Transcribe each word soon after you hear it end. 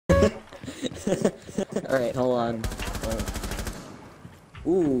Alright, hold on.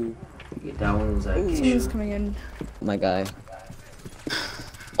 Ooh. That one was like. Someone's coming in. My guy.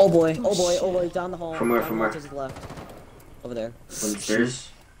 Oh boy, oh boy, oh boy, down the hall. From where, from where? To the left. Over there. From the stairs?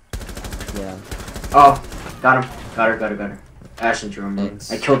 Yeah. Oh, got him. Got her. Ash and Jerome.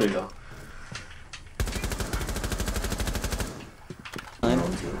 Thanks. I killed her though.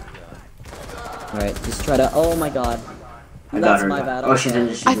 Alright, just try to. Oh my god. That's my bad. Oh, she's in.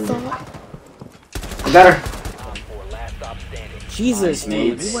 I thought. I got her. Jesus,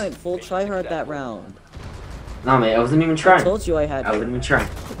 dude, mates. you went full tryhard that round. No, mate, I wasn't even trying. I told you I had. I wasn't even trying.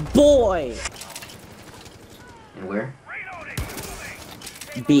 Boy! And where?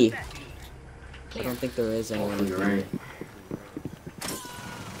 B. I don't think there is anyone. Oh, you're right.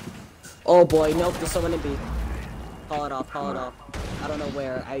 Oh boy, nope, there's someone in B. Call it off, call it off. I don't know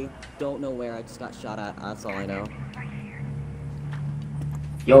where. I don't know where. I just got shot at. That's all I know.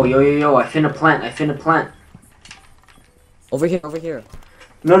 Yo, I finna plant. Over here, over here.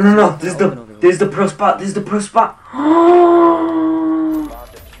 No. This is the pro spot.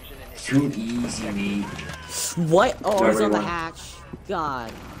 Too easy, mate. What? Oh, Wherever he's on you the want. hatch.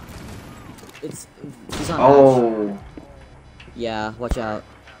 God. He's on hatch. Oh. Yeah, watch out.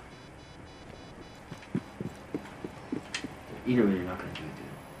 Either way, you're not gonna do it, dude.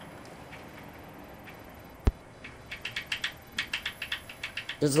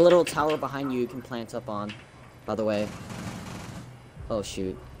 There's a little tower behind you can plant up on, by the way. Oh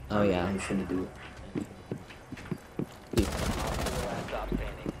shoot. Oh yeah. I'm finna do it.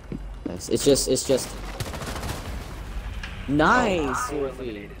 Nice. It's just. Nice,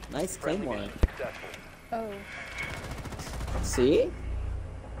 Sophie. Nice claymore. Oh. See?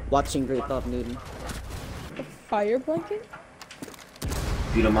 Watching Great Pop Nuden. A fire blanket?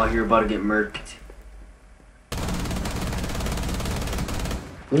 Dude, I'm out here about to get murked.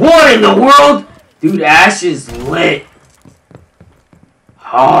 What in the world? Dude, Ash is lit.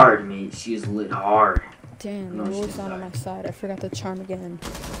 Hard, mate. She is lit hard. Damn, No, the she wolf's didn't not on die. my side. I forgot the charm again.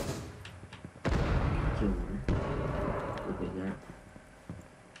 Kill her. Okay, there.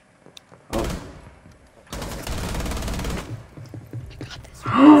 Oh. I got this.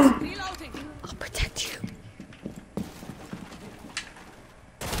 I'll protect you.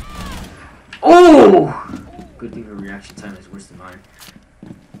 Oh! Good thing her reaction time is worse than mine.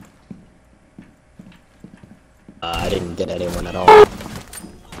 I didn't get anyone at all.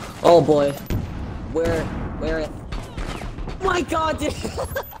 Oh boy. Where it? My god, dude!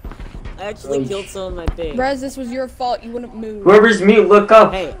 I actually killed someone with my thing. Rez, this was your fault. You wouldn't move. Whoever's mute, look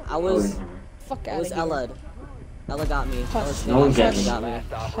up. Hey, I was. Fuck It out was of here. Ella. Ella got me. Hush. No one gets me. got me.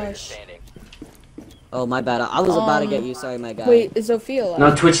 Hush. Oh, my bad. I was about to get you. Sorry, my guy. Wait, is Sophia alive?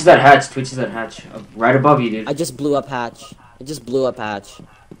 No, Twitch is at hatch. Right above you, dude. I just blew up hatch.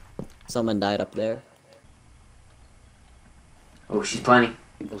 Someone died up there. Oh, she's planning.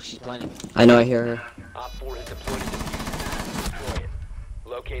 I know, I hear her.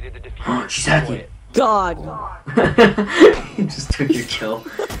 She's hacking. God! He just took your kill.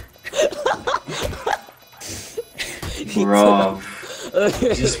 He Bro. took-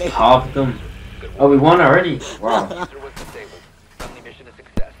 Just popped them. Oh, we won already? Wow.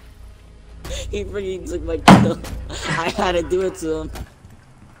 He freaking took my kill. I had to do it to him.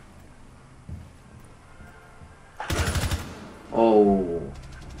 Oh.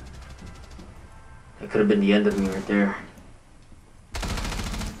 That could have been the end of me right there.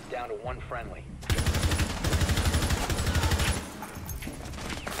 Down to one friendly.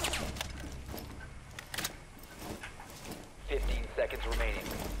 Seconds remaining.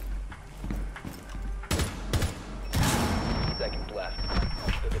 Seconds left.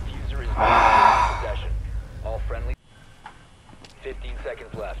 The diffuser is in possession. All friendly. 15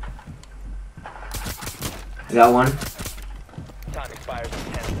 seconds left. I got one. Time expires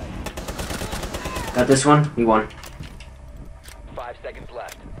in 10 seconds. Got this one. We won. 5 seconds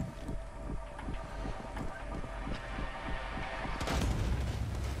left.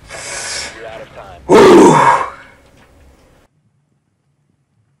 You're out of time.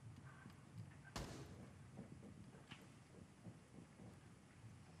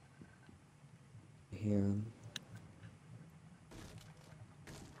 Hear him.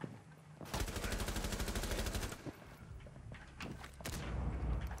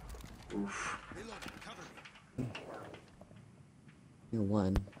 Oof. You're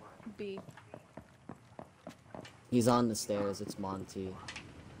one. B. He's on the stairs. It's Monty.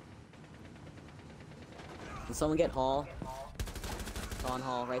 Can someone get Hall? On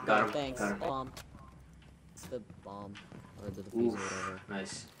Hall, right there. Got him, Thanks. got him. Bomb. It's the bomb or the diffuser, Oof. whatever.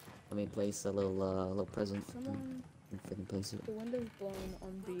 Nice. Let me place a little present. Someone. And freaking place it. The window's blown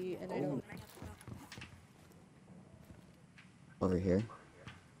on B. and I don't. Over here.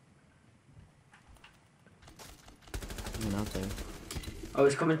 Coming out there. Oh,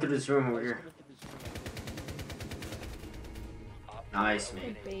 he's coming through this room over here. Nice, man.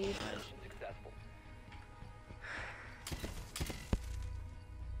 Good babe. Successful.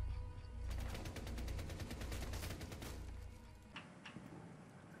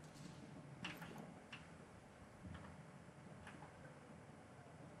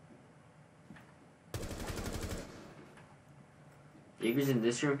 Jaeger's in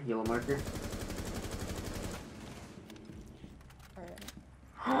this room, yellow marker.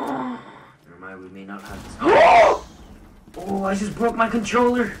 Alright. Never mind, we may not have this. Oh, I just broke my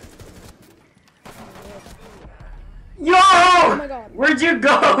controller. Yo! Oh my god. Where'd you Oh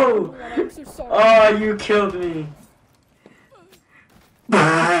go? my god, I'm so sorry. Oh, you killed me.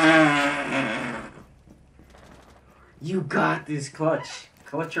 You got this, Clutch.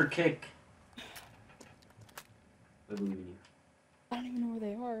 Clutch or kick. I believe in you. I don't even know where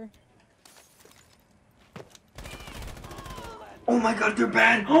they are. Oh my god, they're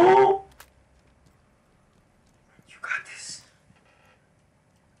bad. Oh! You got this.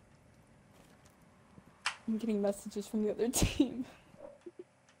 I'm getting messages from the other team.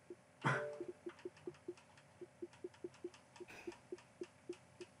 I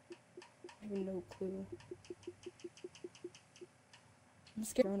have no clue. I'm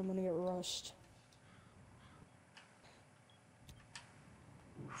scared I'm gonna get rushed.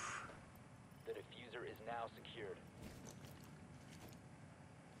 The diffuser is now secured.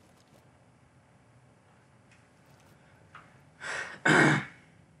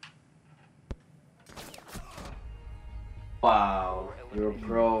 Wow, you're a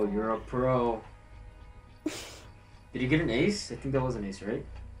pro, you're a pro. Did you get an ace? I think that was an ace, right?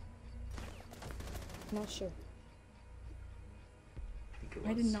 I'm not sure. I think it was.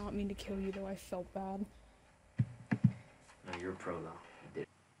 I did not mean to kill you though, I felt bad. No, you're a pro now. You did.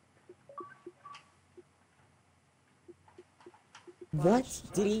 What?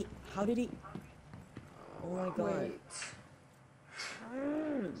 Did he? How did he? Oh my god. Wait.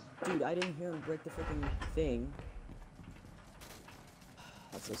 Dude, I didn't hear him break the freaking thing.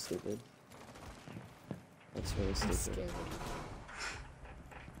 That's so stupid. That's really I'm stupid. scared.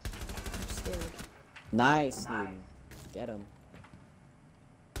 I'm scared. Nice, Nuden. Get him.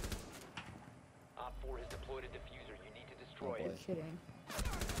 Op 4 has deployed a diffuser. You need to destroy Oh, You're boy. it. kidding.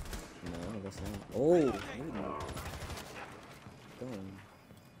 No, I guess not. Oh, Nuden. Going.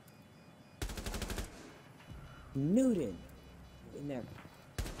 Nuden! In there.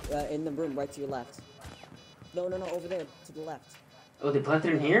 In the room, right to your left. No, over there, to the left. Oh, they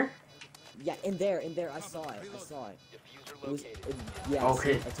planted in here? Yeah, in there, I saw it. Diffuser It was, located. yeah,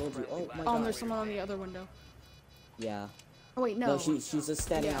 Okay. see, I told you. Oh my Oh, god. and there's someone on the other window. Yeah. Oh wait, no. No, she's just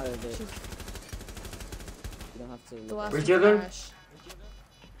standing Yeah, out of it. she's You don't have to. the look last at Where's it. the other? Ash.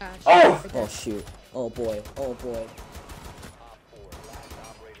 Ash. Oh! right there. Oh shoot. Oh boy. Oh boy. Op 4, last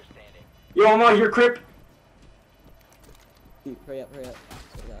operator standing. Yo, I'm out here, Crip. Dude, hurry up.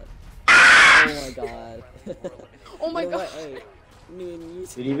 Oh my god. Oh my You know god. what? Hey, Nuden, you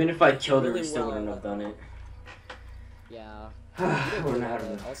Dude, even if I killed her, we Really still well. wouldn't have done it. Yeah. We're not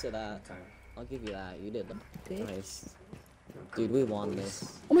having I'll say that. time. I'll give you that. You did. Bitch. Nice. Dude, we won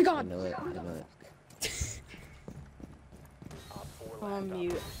this. Oh my I god. know it. Op 4 last On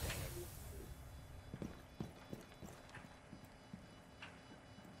mute. operator standing.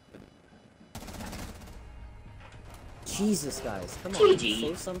 Jesus, guys. Come on. GG.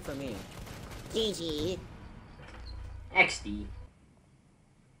 Save some for me. GG. XD.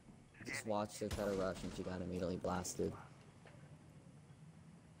 Just watched her try to rush and she got immediately blasted.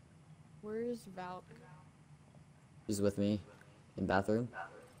 Where's Valk? She's with me. In bathroom.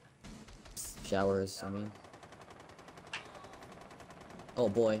 Showers, I mean. Oh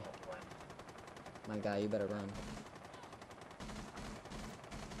boy. My guy, you better run.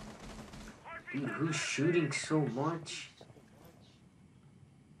 Dude, who's shooting so much?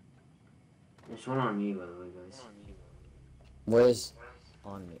 There's one on me, by the way, guys. Where's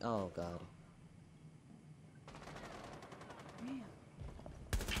on me? Oh god. Man,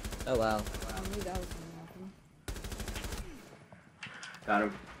 Oh wow. I knew that was gonna happen. Got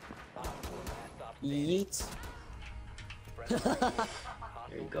him. Op 4 last stop standing. Yeet.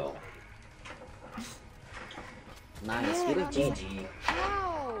 There you go. Nice. Get it, GG. GG.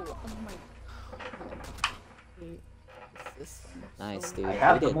 Ow! Oh my. Wait, is this Nice, so- dude. I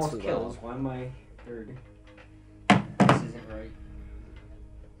have We the did most too kills. well. Why am I third? This isn't right.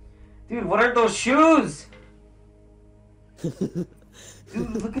 Dude, what are those shoes? Dude,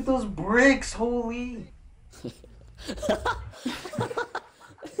 look at those bricks. Holy.